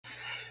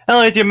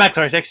Hello, it's your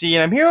Max60,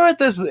 and I'm here with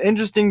this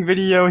interesting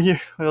video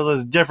here, well,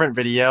 this different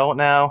video.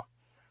 Now,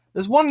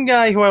 there's one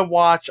guy who I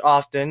watch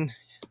often,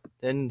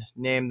 and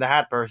named the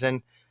Hat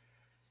Person.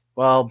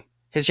 Well,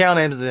 his channel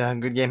name is the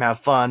Good Game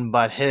Have Fun,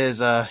 but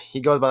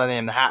he goes by the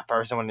name the Hat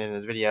Person when in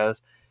his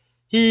videos.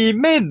 He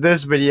made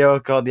this video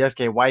called the SK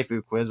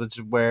Waifu Quiz, which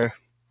is where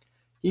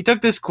he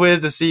took this quiz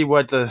to see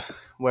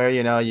where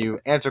you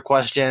answer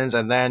questions,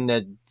 and then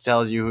it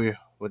tells you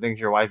who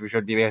thinks your waifu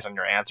should be based on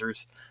your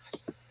answers.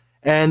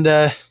 And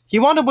he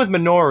wound up with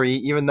Minori,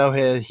 even though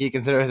he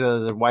considers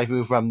her a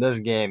waifu from this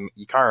game,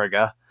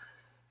 Ikaraga.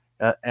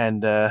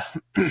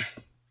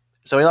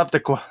 So he left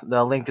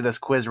the link to this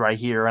quiz right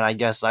here, and I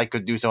guess I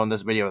could do so in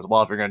this video as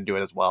well if you're going to do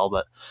it as well,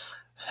 but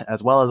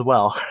as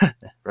well.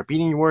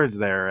 Repeating your words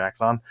there,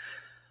 Axon.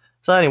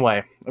 So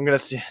anyway, I'm going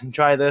to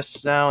try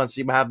this now and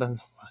see what happens,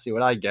 see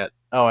what I get.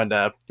 Oh, and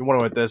you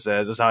wonder what this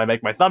is. This is how I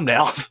make my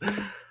thumbnails.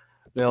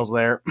 Nails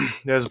there.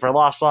 There's for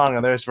Lost Song,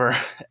 and there's for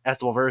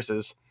Estival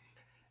Verses.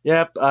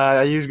 Yep,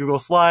 I use Google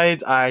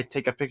Slides. I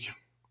take a picture.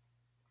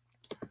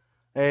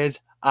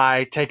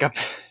 I take a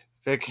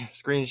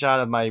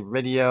screenshot of my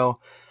video,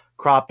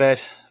 crop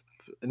it,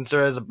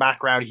 insert as a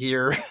background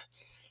here.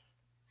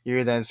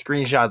 Here, then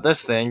screenshot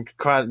this thing,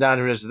 crop it down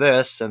to just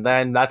this, and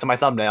then that's my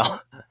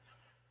thumbnail.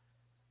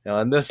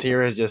 And this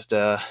here is just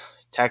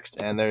text,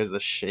 and there's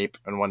the shape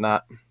and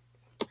whatnot.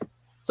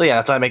 So yeah,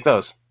 that's how I make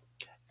those.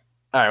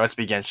 All right, let's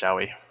begin, shall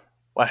we?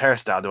 What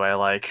hairstyle do I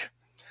like?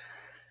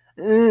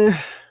 To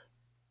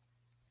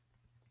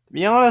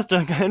be honest,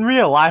 in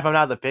real life, I'm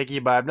not that picky,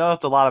 but I've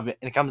noticed a lot of, when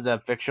it comes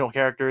to fictional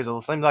characters,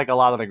 it seems like a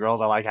lot of the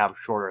girls I like have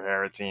shorter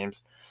hair, it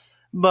seems.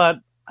 But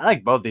I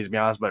like both these, to be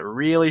honest, but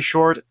really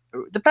short,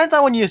 depends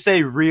on when you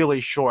say really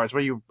short, it's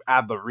where you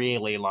add the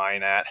really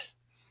line at.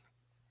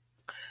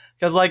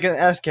 Because like in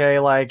SK,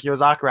 like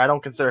Yozakura, I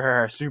don't consider her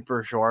hair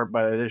super short,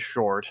 but it is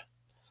short.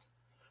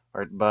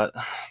 But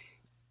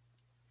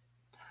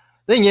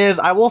thing is,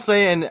 I will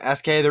say in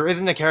SK, there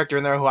isn't a character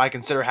in there who I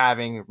consider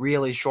having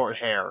really short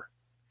hair.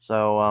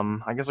 So,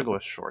 I guess I'll go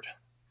with short.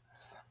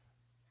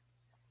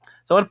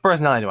 So what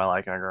personality do I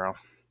like in a girl?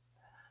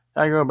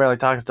 A girl who barely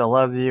talks, still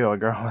loves you, a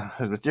girl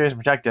who's mysterious and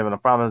protective, and a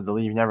promise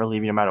to never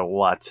leave you no matter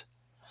what.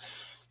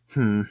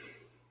 Well,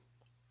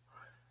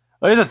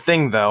 here's the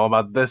thing, though,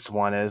 about this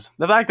one is,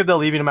 the fact that they'll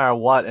leave you no matter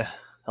what,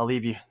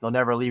 they'll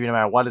never leave you no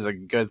matter what is a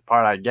good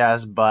part, I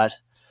guess, but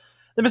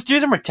the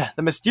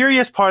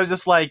mysterious part is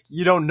just like,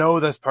 you don't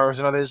know this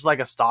person, or they're just like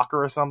a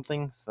stalker or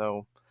something,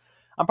 so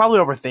I'm probably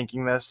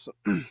overthinking this.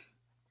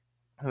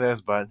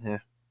 But yeah.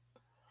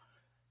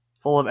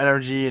 Full of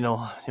energy,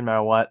 no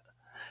matter what.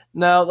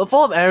 Now, the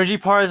full of energy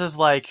part is just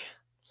like,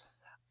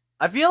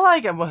 I feel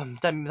like the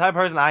type of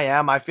person I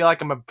am, I feel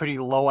like I'm a pretty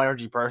low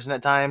energy person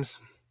at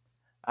times.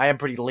 I am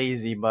pretty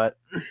lazy, but,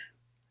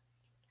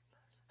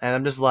 and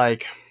I'm just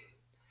like,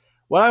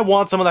 when I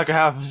want someone that could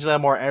have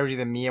more energy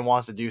than me and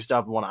wants to do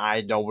stuff when I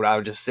don't, I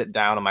would just sit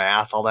down on my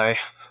ass all day.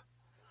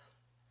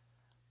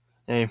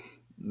 Hey,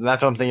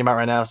 that's what I'm thinking about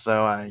right now,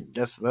 so I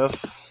guess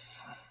this.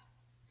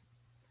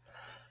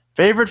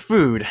 Favorite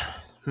food?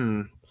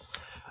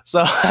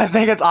 So I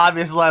think it's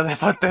obvious why they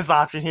put this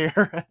option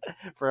here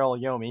for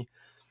old Yomi.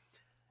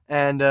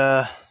 And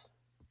I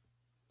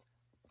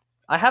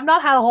have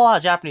not had a whole lot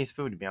of Japanese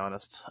food, to be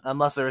honest.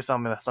 Unless there is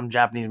some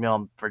Japanese meal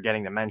I'm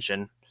forgetting to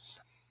mention.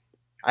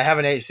 I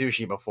haven't ate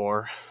sushi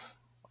before.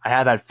 I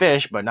have had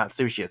fish, but not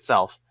sushi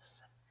itself.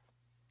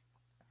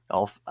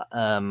 I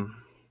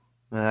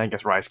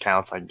guess rice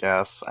counts, I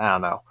guess. I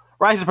don't know.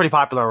 Rice is pretty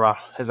popular,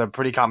 is a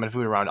pretty common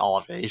food around all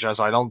of Asia,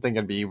 so I don't think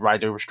it'd be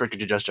right to restrict it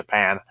to just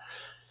Japan.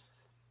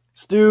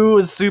 Stew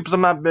and soups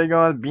I'm not big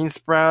on. Bean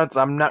sprouts,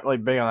 I'm not really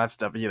big on that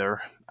stuff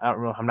either.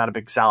 I'm not a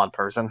big salad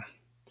person.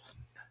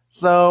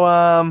 So,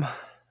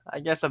 I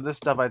guess of this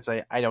stuff I'd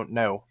say I don't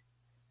know.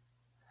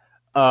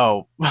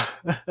 Oh.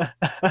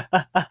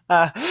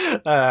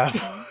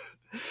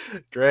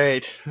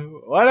 Great.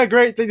 What a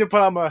great thing to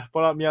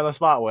put me on the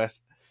spot with.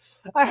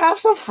 I have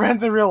some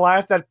friends in real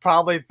life that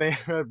probably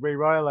think we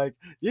really like,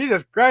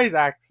 Jesus Christ,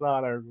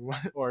 Axon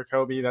or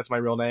Kobe, that's my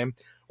real name.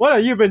 What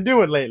have you been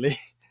doing lately?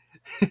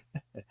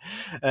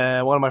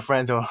 One of my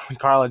friends,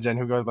 Carlogen,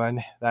 who goes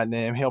by that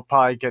name, he'll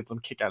probably get some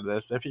kick out of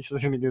this if he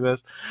sees me do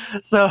this.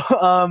 So,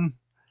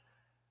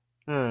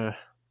 I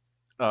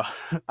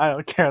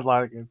don't care as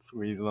long as I can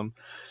squeeze them.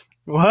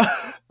 What?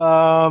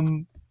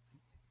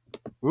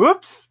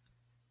 Whoops.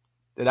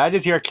 Did I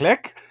just hear a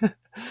click?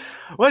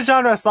 What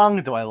genre of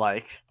songs do I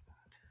like?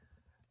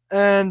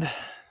 And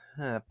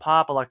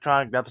pop,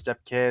 electronic,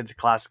 dubstep, kids,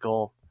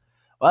 classical.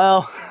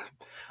 Well,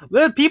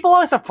 the people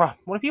always surprised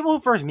when people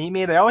who first meet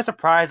me, they're always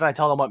surprised when I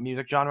tell them what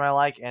music genre I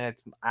like, and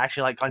it's I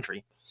actually like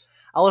country.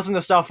 I listen to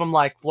stuff from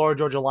like Florida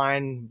Georgia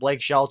Line,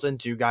 Blake Shelton,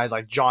 to guys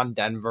like John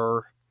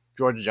Denver,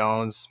 George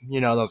Jones,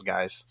 those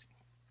guys,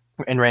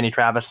 and Randy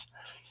Travis.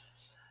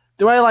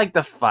 Do I like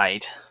to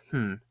fight?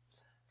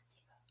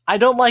 I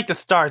don't like to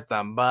start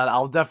them, but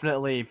I'll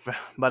definitely.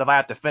 But if I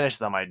have to finish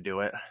them, I'd do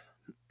it.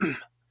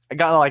 I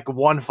got like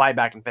one fight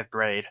back in 5th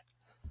grade.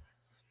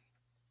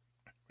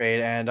 Great,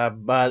 and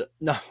but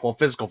no, well,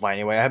 physical fight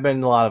anyway. I've been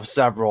in a lot of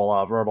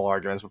several verbal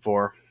arguments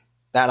before.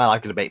 That and I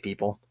like to debate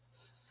people.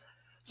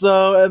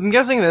 So I'm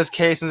guessing in this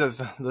case,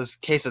 since it's this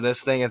case of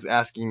this thing, it's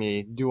asking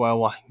me, do I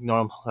want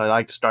I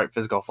like to start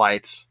physical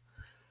fights?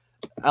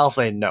 I'll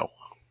say no.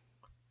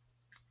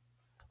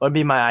 What would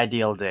be my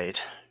ideal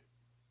date?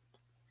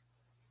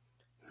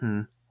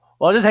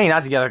 Well, just hanging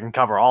out together can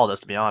cover all this,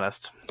 to be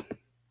honest.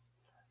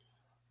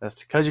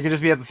 That's because you could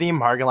just be at the theme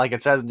park and, like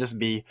it says, and just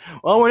be,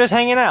 well, we're just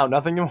hanging out.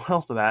 Nothing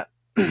else to that.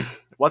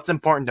 What's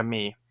important to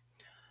me?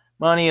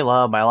 Money,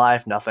 love, my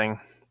life,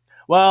 nothing.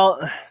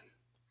 Well,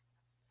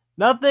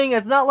 nothing.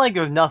 It's not like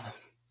there's nothing.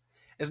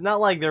 It's not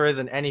like there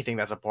isn't anything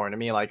that's important to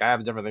me. Like, I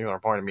have different things that are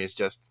important to me. It's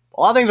just,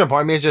 a lot of things are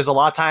important to me. It's just a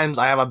lot of times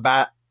I'm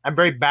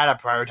very bad at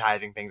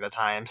prioritizing things at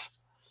times.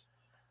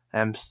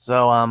 And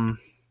so,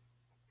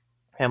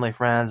 family,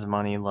 friends,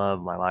 money,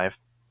 love, my life.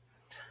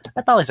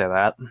 I'd probably say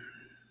that.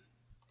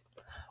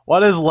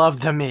 What is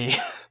love to me?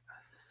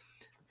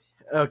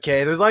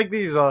 Okay, there's like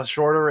these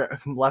shorter,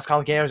 less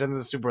complicated answers, and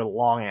there's a super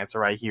long answer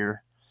right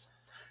here.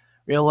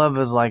 Real love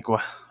feels like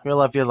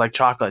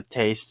chocolate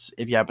tastes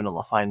if you happen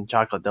to find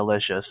chocolate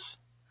delicious.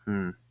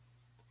 I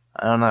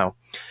don't know.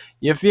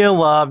 You feel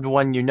loved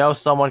when you know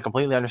someone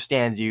completely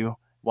understands you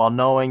while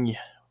knowing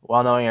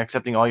and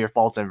accepting all your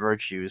faults and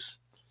virtues.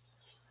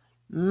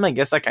 I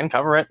guess I can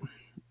cover it.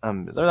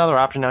 Is there another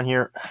option down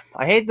here?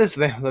 I hate this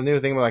thing, the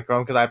new thing with my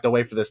Chrome, because I have to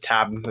wait for this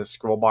tab, this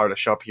scroll bar to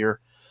show up here.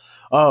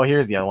 Oh,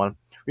 here's the other one.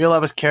 Real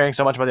love is caring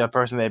so much about the other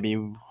person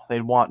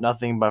they'd want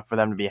nothing but for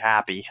them to be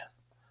happy.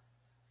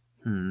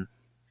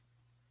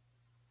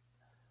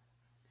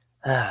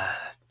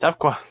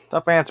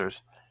 Tough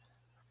answers.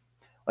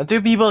 When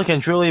two people can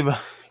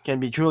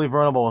be truly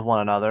vulnerable with one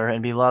another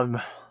and be loved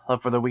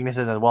for their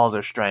weaknesses as well as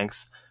their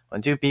strengths.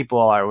 When two people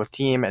are with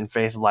team and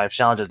face life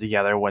challenges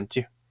together. When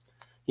two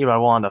people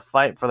are willing to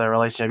fight for their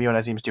relationship even when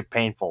it seems too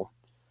painful.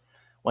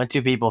 When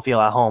two people feel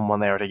at home when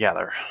they are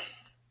together.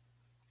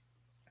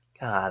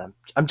 God,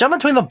 I'm jumping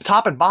between the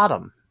top and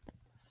bottom.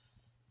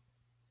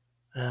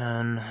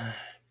 I'll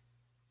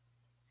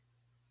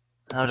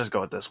just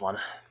go with this one.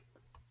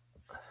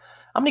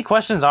 How many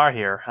questions are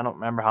here? I don't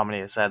remember how many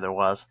it said there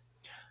was.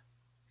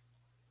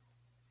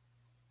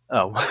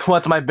 Oh,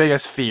 what's my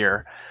biggest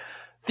fear?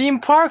 Theme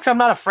parks I'm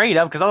not afraid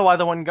of, because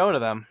otherwise I wouldn't go to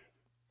them.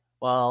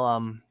 Well,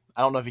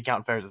 I don't know if you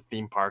count fairs as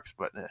theme parks,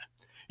 but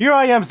here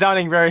I am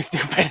sounding very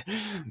stupid.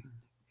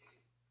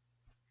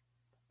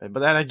 But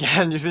then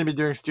again, you see me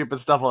doing stupid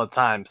stuff all the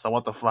time, so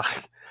what the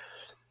fuck?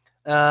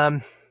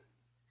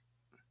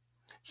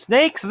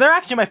 Snakes, they're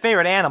actually my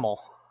favorite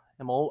animal.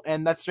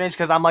 And that's strange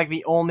because I'm like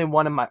the only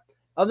one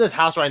of this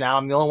house right now,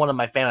 I'm the only one in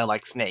my family that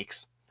likes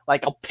snakes.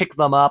 Like, I'll pick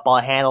them up, I'll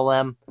handle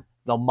them,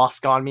 they'll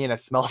musk on me, and it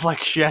smells like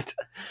shit.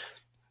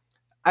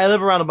 I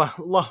live around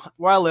where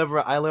I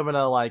live in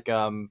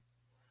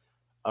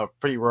a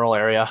pretty rural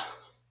area.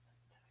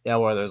 Yeah,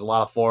 where there's a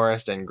lot of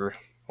forest and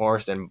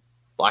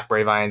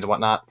blackberry vines and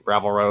whatnot,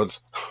 gravel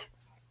roads.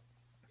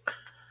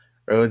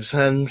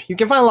 And you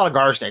can find a lot of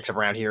garter snakes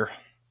around here.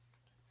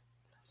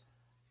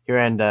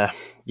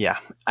 Yeah,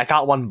 I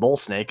caught one bull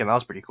snake, and that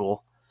was pretty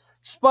cool.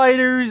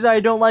 Spiders, I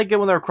don't like it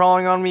when they're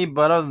crawling on me,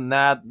 but other than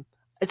that,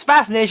 it's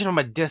fascination from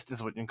a distance,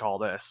 what you can call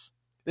this.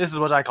 This is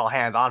what I call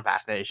hands-on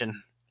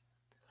fascination.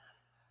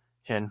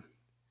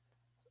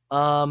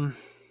 My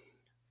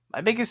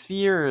biggest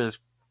fear is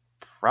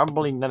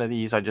probably none of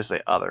these. I'd just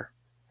say other.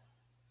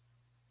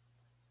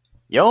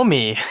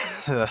 Yomi!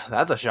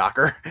 That's a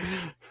shocker.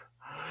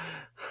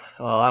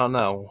 Well, I don't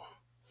know.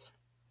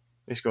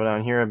 Let's go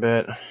down here a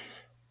bit.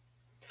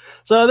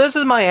 So this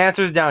is my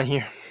answers down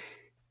here.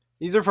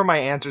 These are for my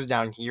answers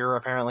down here,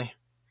 apparently.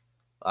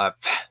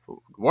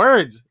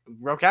 Words,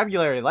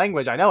 vocabulary,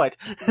 language, I know it.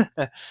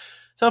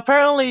 So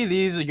apparently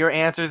these are your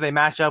answers. They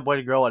match up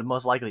what girl would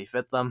most likely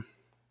fit them.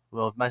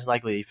 Will most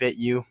likely fit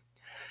you.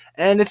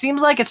 And it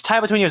seems like it's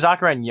tied between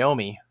Yozakura and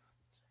Yomi.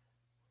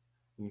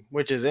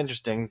 Which is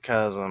interesting,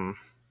 because,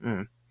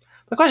 The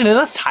question is,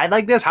 it's tied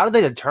like this? How did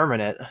they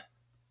determine it?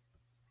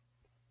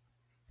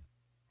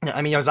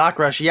 I mean,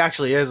 Yozakura, she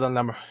actually is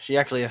on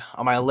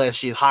my list,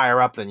 she's higher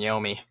up than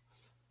Yomi.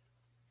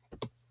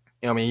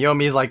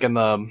 Yomi's like in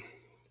the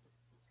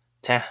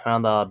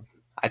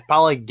I'd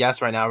probably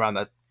guess right now around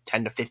the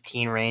 10 to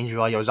 15 range,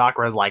 while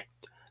Yozakura is like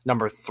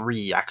number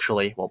 3,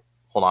 actually. Well,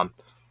 hold on.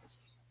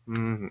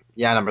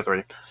 Yeah, number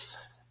 3.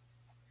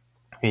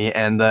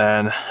 And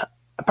then,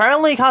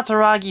 apparently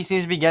Katsuragi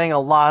seems to be getting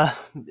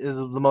is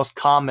the most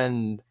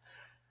common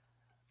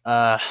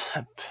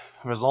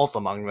result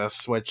among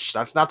this, which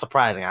that's not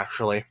surprising,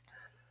 actually.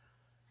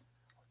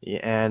 Yeah,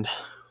 and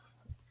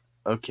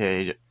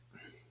okay,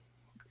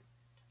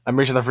 I'm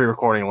reaching the free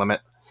recording limit.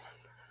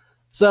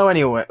 So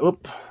anyway,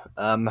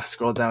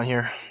 scroll down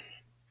here.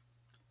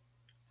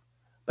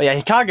 But yeah,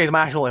 Hikage is the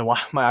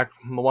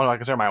one I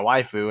consider my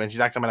waifu, and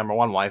she's actually my number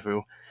 1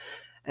 waifu.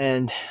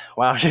 And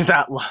wow,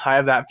 I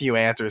have that few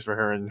answers for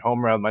her, and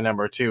Homura, my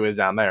number 2, is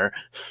down there.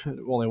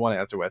 Only one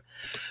answer with.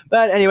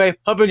 But anyway,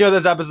 hope you enjoyed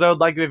this episode.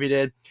 Like it if you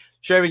did.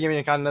 Share me, give me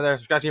a content there.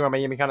 Subscribe to see more of my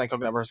gaming content,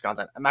 coconut versus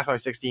content. I'm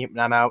Max 60,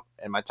 and I'm out,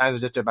 and my times are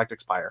just about to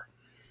expire.